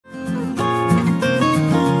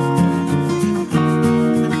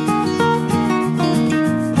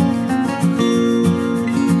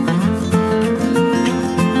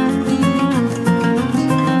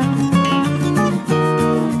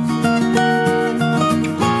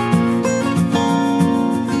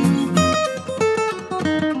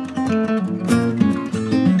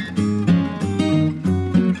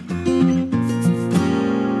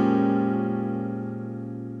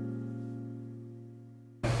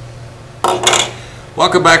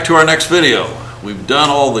Welcome back to our next video. We've done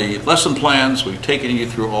all the lesson plans, we've taken you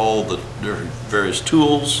through all the various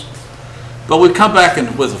tools, but we've come back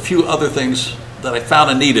with a few other things that I found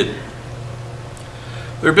I needed.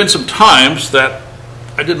 There have been some times that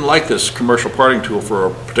I didn't like this commercial parting tool for a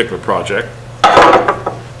particular project,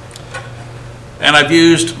 and I've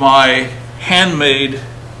used my handmade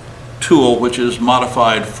tool, which is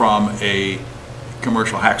modified from a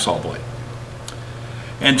commercial hacksaw blade.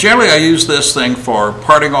 And generally I use this thing for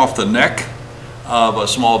parting off the neck of a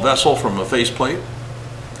small vessel from a faceplate.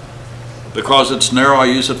 Because it's narrow, I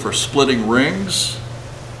use it for splitting rings.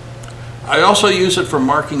 I also use it for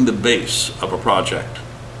marking the base of a project,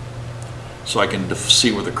 so I can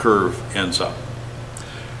see where the curve ends up.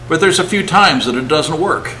 But there's a few times that it doesn't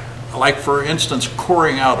work, like for instance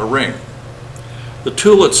coring out a ring. The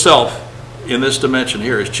tool itself in this dimension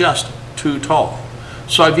here is just too tall.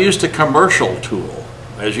 So I've used a commercial tool,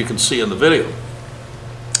 as you can see in the video.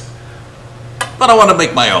 But I want to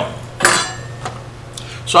make my own.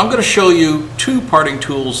 So I'm going to show you two parting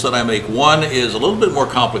tools that I make. One is a little bit more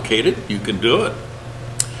complicated, you can do it.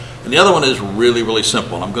 And the other one is really, really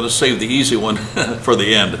simple. I'm going to save the easy one for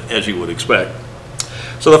the end, as you would expect.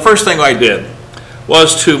 So the first thing I did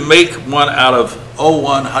was to make one out of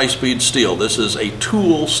 01 high-speed steel. This is a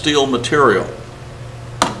tool steel material.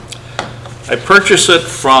 I purchased it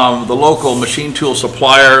from the local machine tool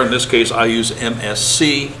supplier. In this case I use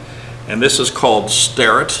MSC, and this is called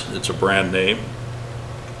Starrett. It's a brand name.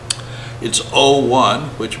 It's 01,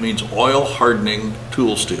 which means oil hardening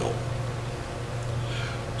tool steel.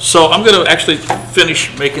 So I'm going to actually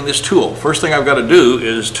finish making this tool. First thing I've got to do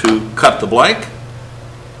is to cut the blank,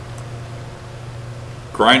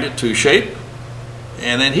 grind it to shape,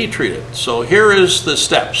 and then heat treat it. So here is the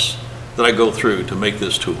steps that I go through to make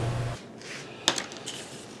this tool.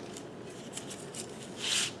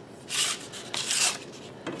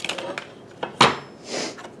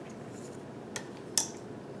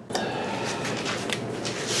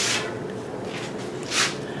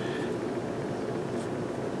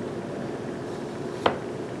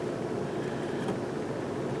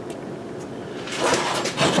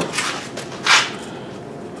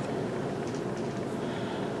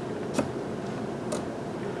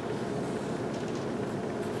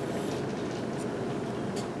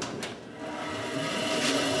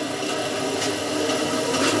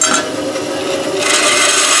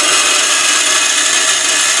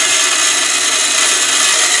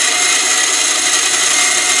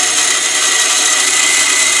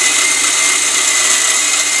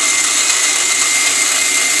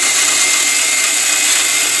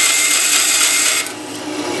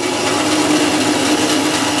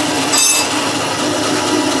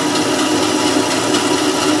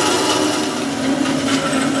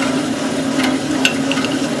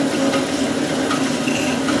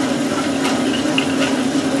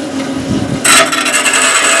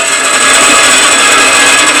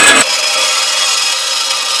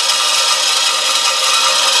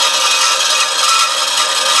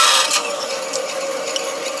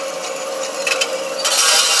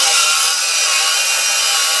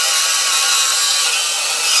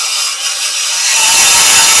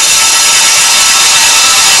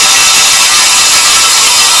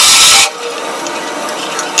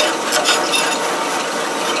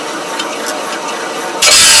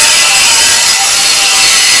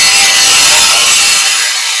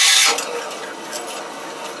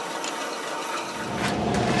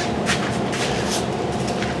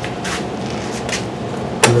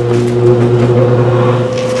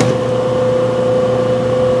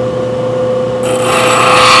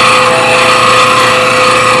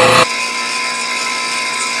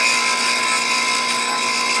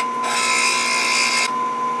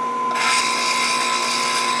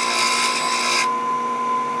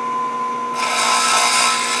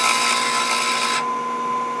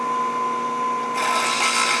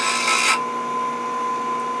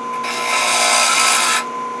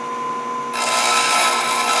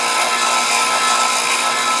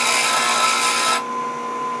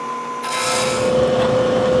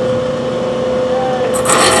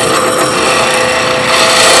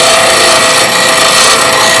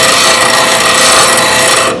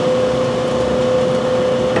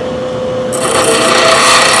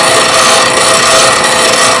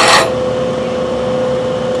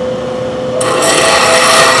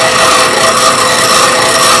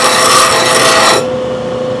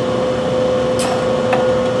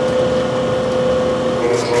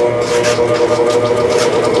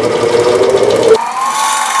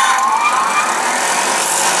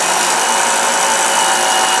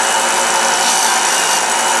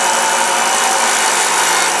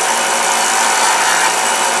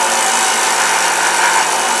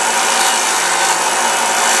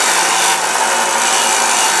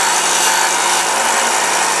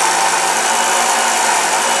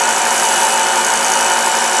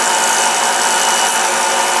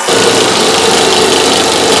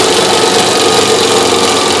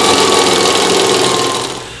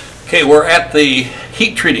 Okay, we're at the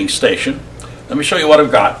heat treating station. Let me show you what I've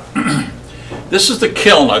got. This is the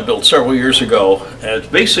kiln I built several years ago. It's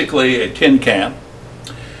basically a tin can,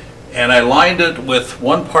 and I lined it with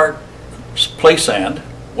 1 part play sand,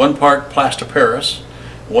 1 part plaster Paris,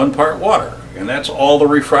 1 part water, and that's all the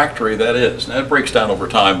refractory that is. Now, it breaks down over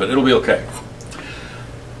time, but it'll be okay.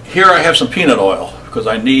 Here I have some peanut oil because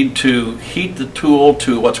I need to heat the tool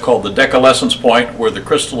to what's called the decalescence point, where the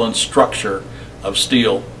crystalline structure of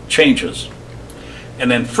steel changes,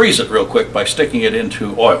 and then freeze it real quick by sticking it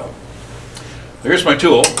into oil. Here's my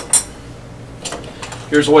tool.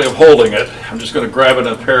 Here's a way of holding it. I'm just going to grab it in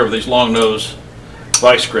a pair of these long nose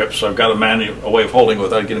vice grips, so I've got a way of holding it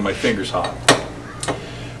without getting my fingers hot.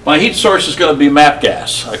 My heat source is going to be MAP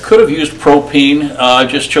gas. I could have used propene. I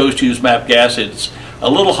just chose to use MAP gas. It's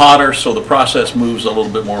a little hotter, so the process moves a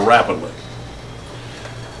little bit more rapidly.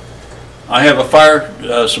 I have a fire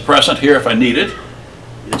suppressant here if I need it.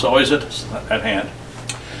 It's always at hand.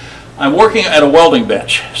 I'm working at a welding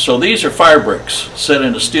bench, so these are fire bricks set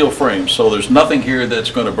into steel frames, so there's nothing here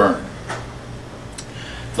that's going to burn.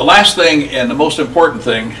 The last thing and the most important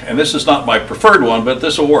thing, and this is not my preferred one, but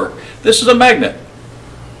this will work. This is a magnet.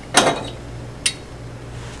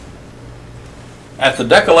 At the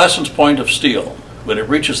decalescence point of steel, when it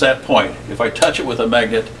reaches that point, if I touch it with a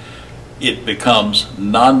magnet, it becomes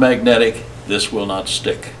non-magnetic. This will not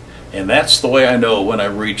stick. And that's the way I know when I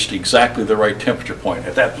reached exactly the right temperature point.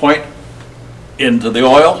 At that point, into the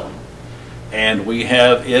oil, and we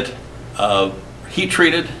have it heat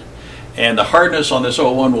treated, and the hardness on this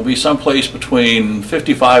 01 will be someplace between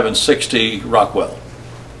 55 and 60 Rockwell.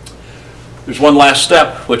 There's one last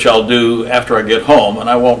step which I'll do after I get home, and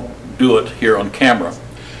I won't do it here on camera.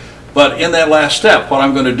 But in that last step, what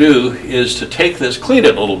I'm going to do is to take this, clean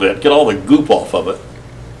it a little bit, get all the goop off of it,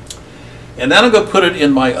 and then I'm going to put it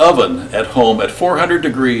in my oven at home at 400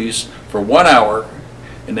 degrees for 1 hour,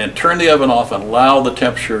 and then turn the oven off and allow the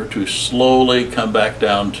temperature to slowly come back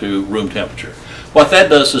down to room temperature. What that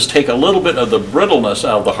does is take a little bit of the brittleness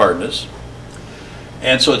out of the hardness,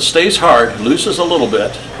 and so it stays hard, loosens a little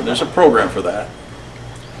bit, and there's a program for that.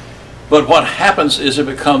 But what happens is it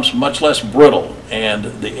becomes much less brittle, and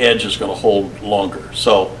the edge is going to hold longer.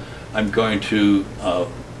 So I'm going to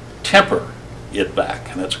temper it back,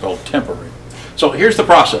 and that's called tempering. So here's the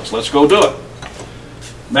process. Let's go do it.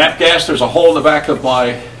 MAP gas, there's a hole in the back of my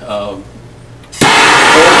and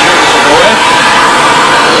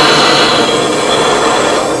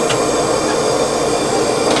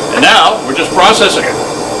now we're just processing it.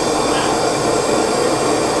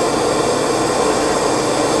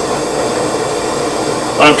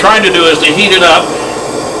 What I'm trying to do is to heat it up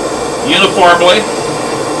uniformly.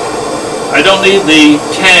 I don't need the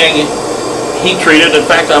tang heat treated. In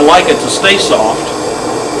fact, I like it to stay soft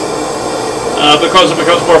because it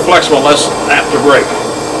becomes more flexible, less apt to break.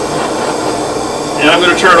 And I'm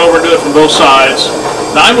going to turn it over and do it from both sides.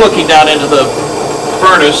 Now I'm looking down into the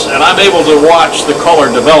furnace, and I'm able to watch the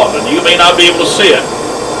color development. You may not be able to see it.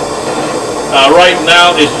 Right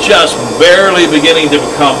now it's just barely beginning to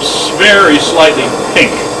become very slightly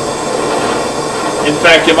pink. In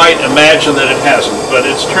fact, you might imagine that it hasn't, but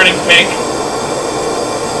it's turning pink.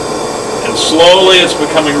 And slowly it's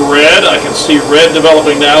becoming red. I can see red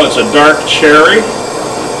developing now. It's a dark cherry.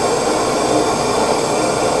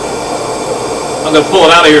 I'm going to pull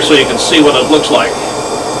it out of here so you can see what it looks like.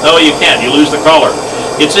 No, you can't. You lose the color.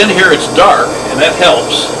 It's in here. It's dark, and that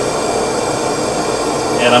helps.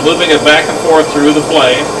 And I'm moving it back and forth through the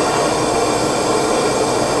flame.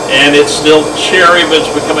 And it's still cherry, but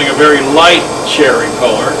it's becoming a very light cherry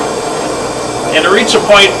color. And to reach a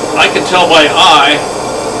point, I can tell by eye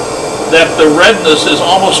that the redness is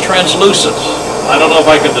almost translucent. I don't know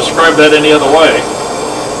if I can describe that any other way.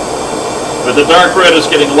 But the dark red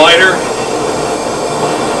is getting lighter.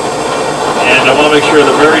 And I want to make sure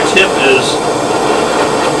the very tip is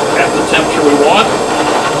at the temperature we want.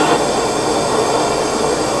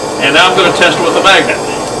 And now I'm going to test it with a magnet.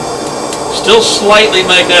 Still slightly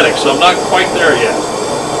magnetic, so I'm not quite there yet.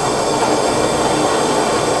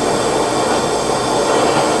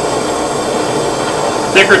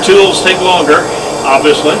 Thicker tools take longer,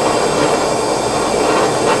 obviously.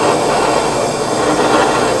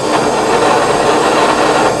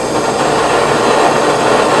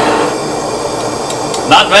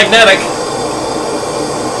 Not magnetic.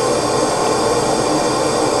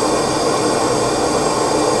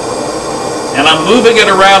 And I'm moving it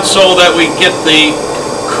around so that we get the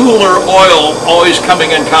cooler oil always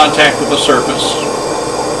coming in contact with the surface.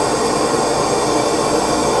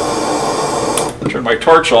 Turn my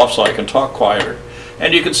torch off so I can talk quieter.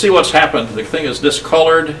 And you can see what's happened. The thing is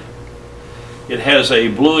discolored. It has a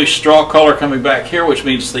bluish straw color coming back here, which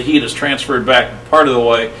means the heat is transferred back part of the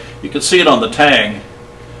way. You can see it on the tang.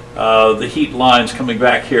 The heat lines coming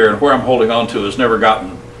back here, and where I'm holding on to has never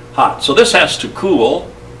gotten hot. So this has to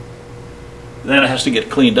cool, then it has to get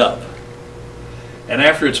cleaned up. And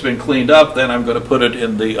after it's been cleaned up, then I'm going to put it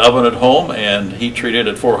in the oven at home and heat treat it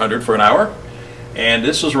at 400 for an hour. And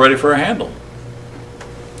this is ready for a handle.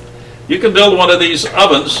 You can build one of these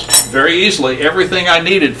ovens very easily. Everything I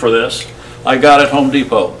needed for this I got at Home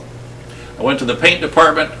Depot. I went to the paint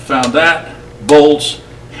department, found that, bolts,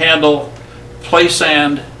 handle, play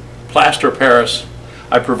sand, plaster of Paris.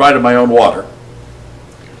 I provided my own water.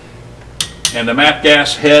 And the MAP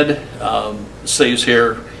gas head stays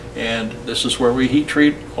here, and this is where we heat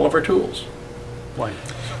treat all of our tools. Right.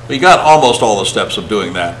 We got almost all the steps of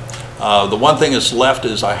doing that. The one thing that's left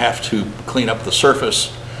is I have to clean up the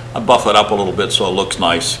surface. I buff it up a little bit so it looks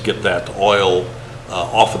nice, get that oil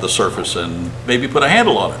off of the surface, and maybe put a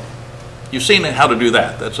handle on it. You've seen how to do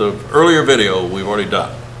that. That's an earlier video we've already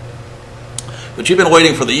done. But you've been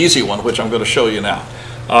waiting for the easy one, which I'm going to show you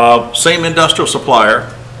now. Same industrial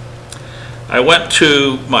supplier. I went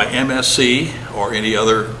to my MSC or any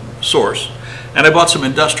other source, and I bought some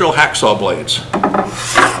industrial hacksaw blades.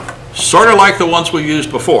 Sort of like the ones we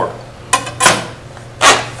used before,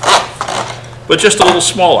 but just a little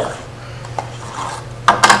smaller.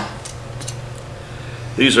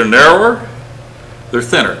 These are narrower, they're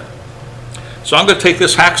thinner. So I'm going to take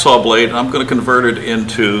this hacksaw blade and I'm going to convert it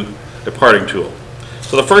into a parting tool.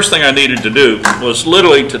 So the first thing I needed to do was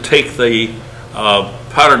literally to take the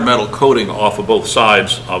powdered metal coating off of both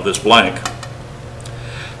sides of this blank,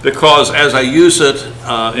 because as I use it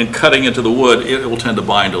in cutting into the wood, it will tend to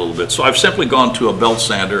bind a little bit. So I've simply gone to a belt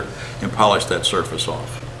sander and polished that surface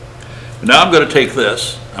off. Now I'm going to take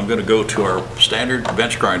this, I'm going to go to our standard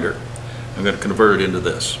bench grinder, I'm going to convert it into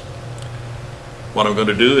this. What I'm going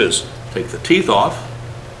to do is take the teeth off,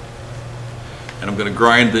 and I'm going to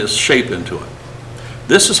grind this shape into it.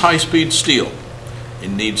 This is high-speed steel. It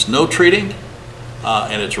needs no treating,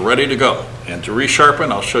 and it's ready to go. And to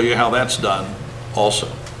resharpen, I'll show you how that's done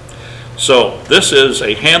also. So this is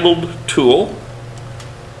a handled tool,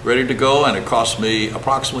 ready to go, and it cost me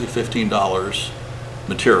approximately $15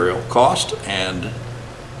 material cost and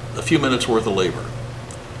a few minutes worth of labor.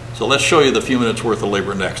 So let's show you the few minutes worth of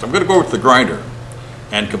labor next. I'm going to go with the grinder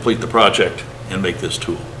and complete the project and make this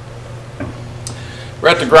tool. We're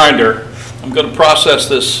at the grinder. I'm going to process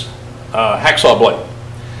this hacksaw blade.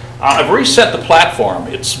 I've reset the platform.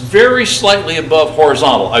 It's very slightly above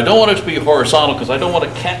horizontal. I don't want it to be horizontal because I don't want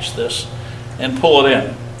to catch this and pull it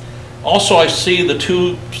in. Also, I see the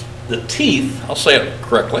teeth, I'll say it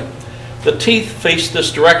correctly, the teeth face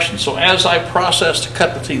this direction. So as I process to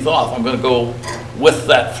cut the teeth off, I'm going to go with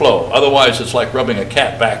that flow. Otherwise, it's like rubbing a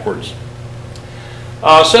cat backwards.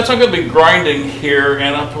 Since I'm going to be grinding here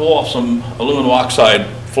and I'll pull off some aluminum oxide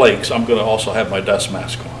flakes, I'm going to also have my dust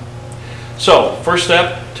mask on. So, first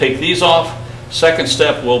step, take these off. Second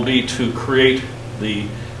step will be to create the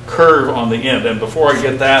curve on the end. And before I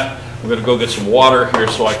get that, I'm going to go get some water here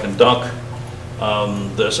so I can dunk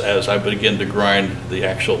this as I begin to grind the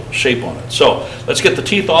actual shape on it. So, let's get the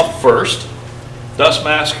teeth off first. Dust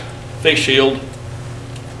mask, face shield,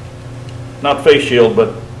 not face shield,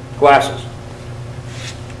 but glasses.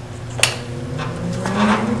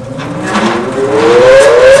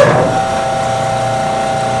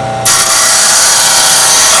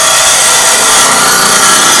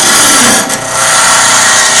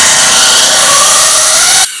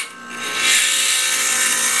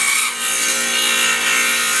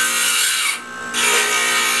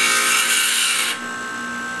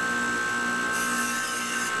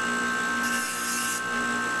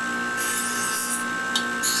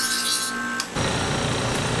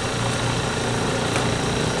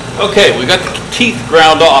 Okay, we got the teeth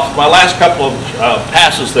ground off. My last couple of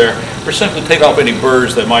passes there were simply take off any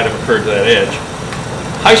burrs that might have occurred to that edge.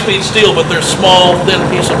 High-speed steel, but they're small, thin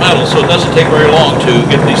piece of metal, so it doesn't take very long to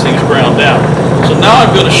get these things ground down. So now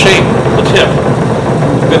I'm going to shape the tip.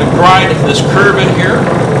 I'm going to grind this curve in here.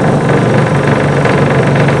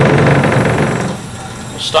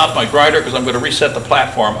 I'll stop my grinder because I'm going to reset the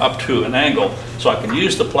platform up to an angle so I can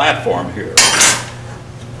use the platform here.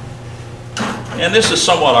 And this is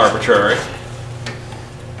somewhat arbitrary.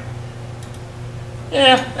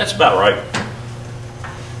 Yeah, that's about right.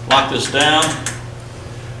 Lock this down.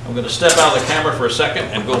 I'm going to step out of the camera for a second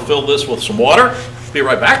and go fill this with some water. Be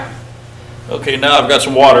right back. Okay, now I've got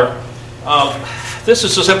some water. This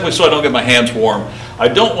is simply so I don't get my hands warm. I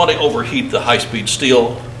don't want to overheat the high-speed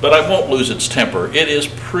steel, but I won't lose its temper. It is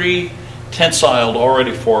pre-tensiled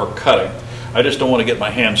already for cutting. I just don't want to get my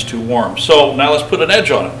hands too warm. So now let's put an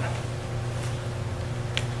edge on it.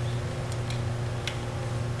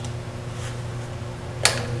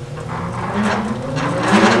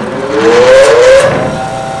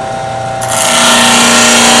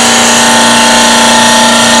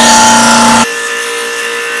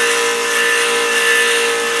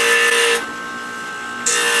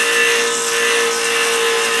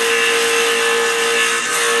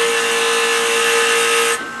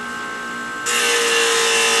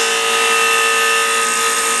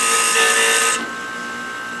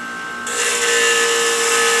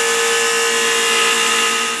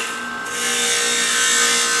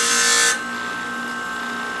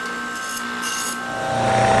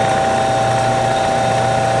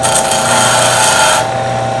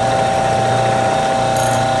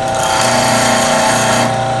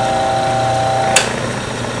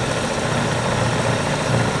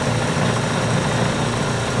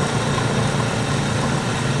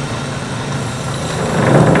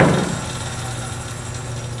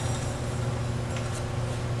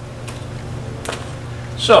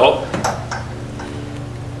 So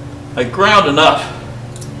I ground enough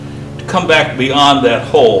to come back beyond that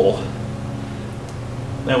hole.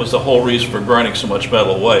 That was the whole reason for grinding so much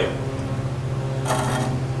metal away.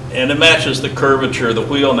 And it matches the curvature of the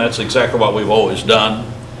wheel, and that's exactly what we've always done.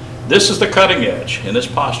 This is the cutting edge in this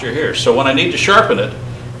posture here. So when I need to sharpen it,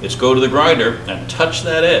 it's go to the grinder and touch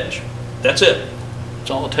that edge. That's it.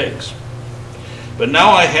 That's all it takes. But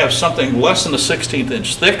now I have something less than a 1/16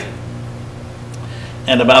 inch thick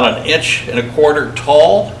and about 1.25 inches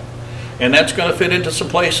tall, and that's going to fit into some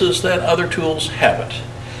places that other tools haven't.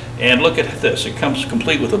 And look at this, it comes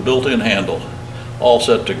complete with a built-in handle, all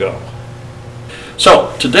set to go.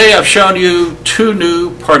 So today I've shown you two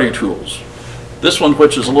new parting tools. This one,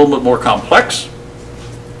 which is a little bit more complex,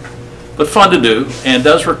 but fun to do, and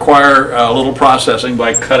does require a little processing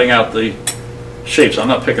by cutting out the shapes. I'm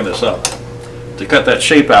not picking this up. To cut that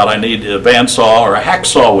shape out, I need a bandsaw, or a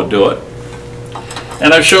hacksaw would do it.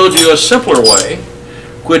 And I've showed you a simpler way,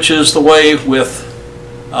 which is the way with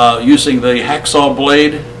using the hacksaw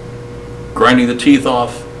blade, grinding the teeth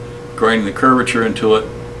off, grinding the curvature into it.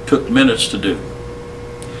 Took minutes to do.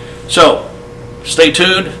 So stay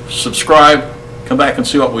tuned, subscribe, come back and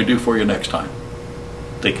see what we do for you next time.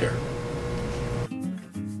 Take care.